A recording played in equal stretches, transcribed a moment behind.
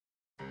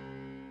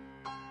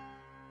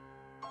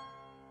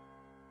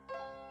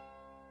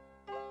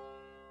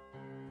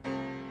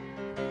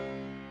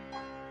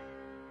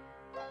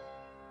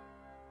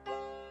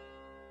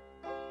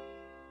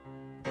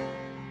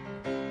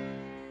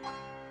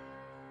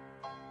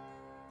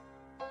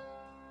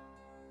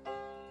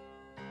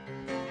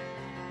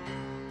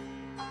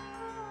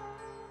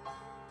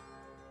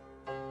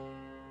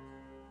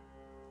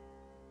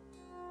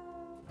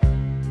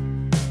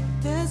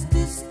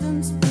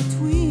distance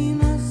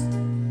between us,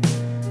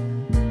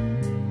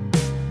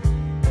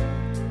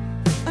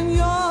 and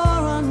you're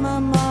on my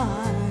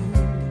mind.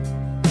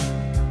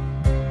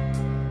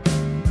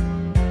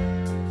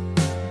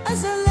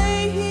 As I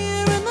lay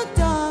here in the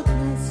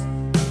darkness,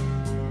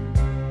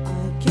 I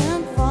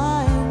can't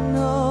find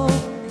no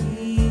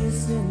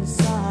peace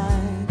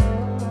inside.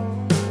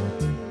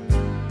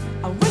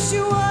 I wish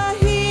you were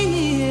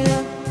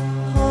here,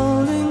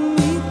 holding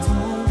me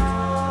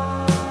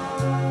tight.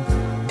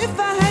 If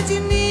I had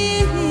you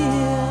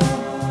near,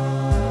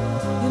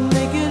 you'd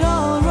make it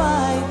all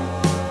right.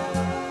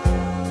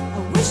 I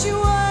wish you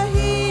were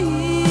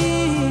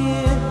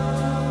here,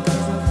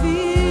 'cause I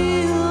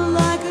feel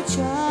like a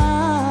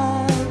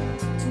child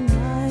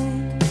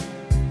tonight.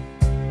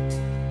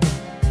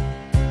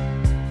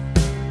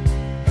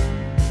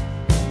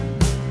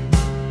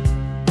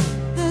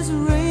 There's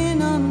rain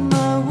on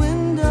my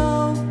window,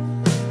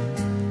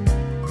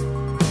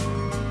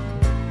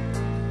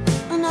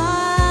 and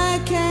I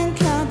can't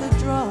count the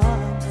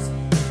drops,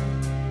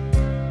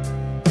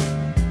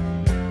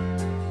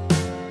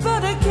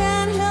 but I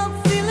can't help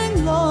feeling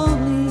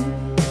lonely.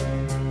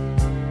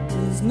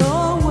 There's no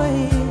way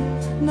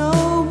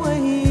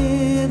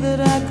that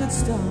I could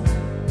stop.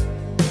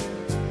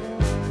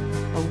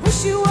 I wish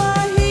you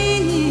were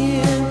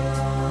here,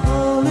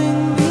 holding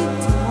me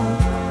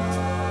tight.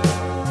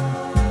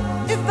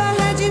 If I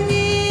had you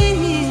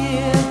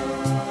near,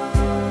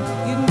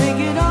 you'd make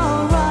it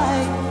all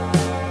right.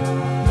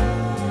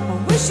 I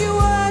wish you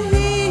were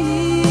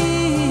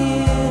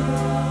here,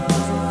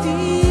 'cause I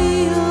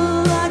feel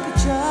like a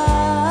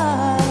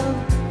child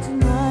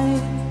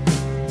tonight.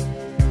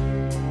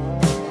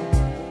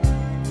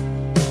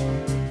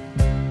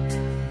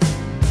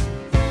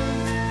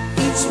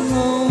 Each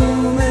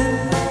moment,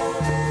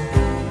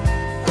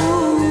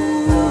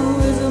 ooh,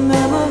 is a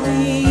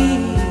memory.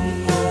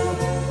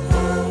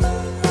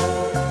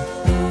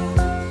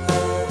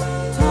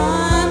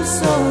 Time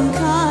so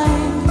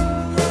unkind,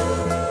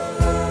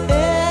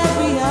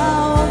 every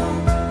hour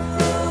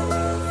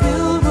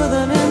filled with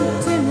an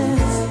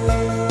emptiness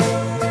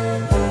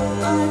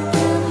I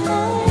can't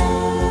hide.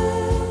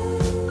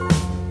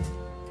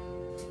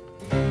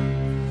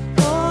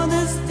 Oh,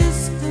 this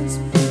distance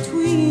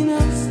between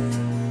us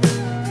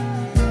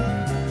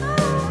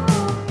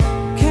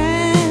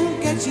can't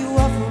get you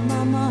off of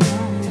my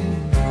mind.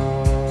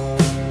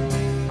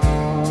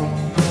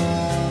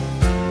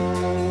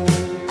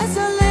 As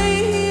I lay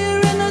here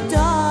in the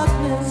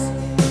darkness,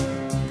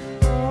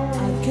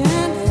 I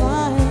can't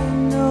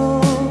find no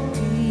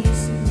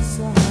peace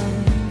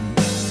inside.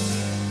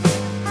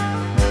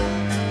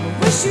 I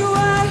wish you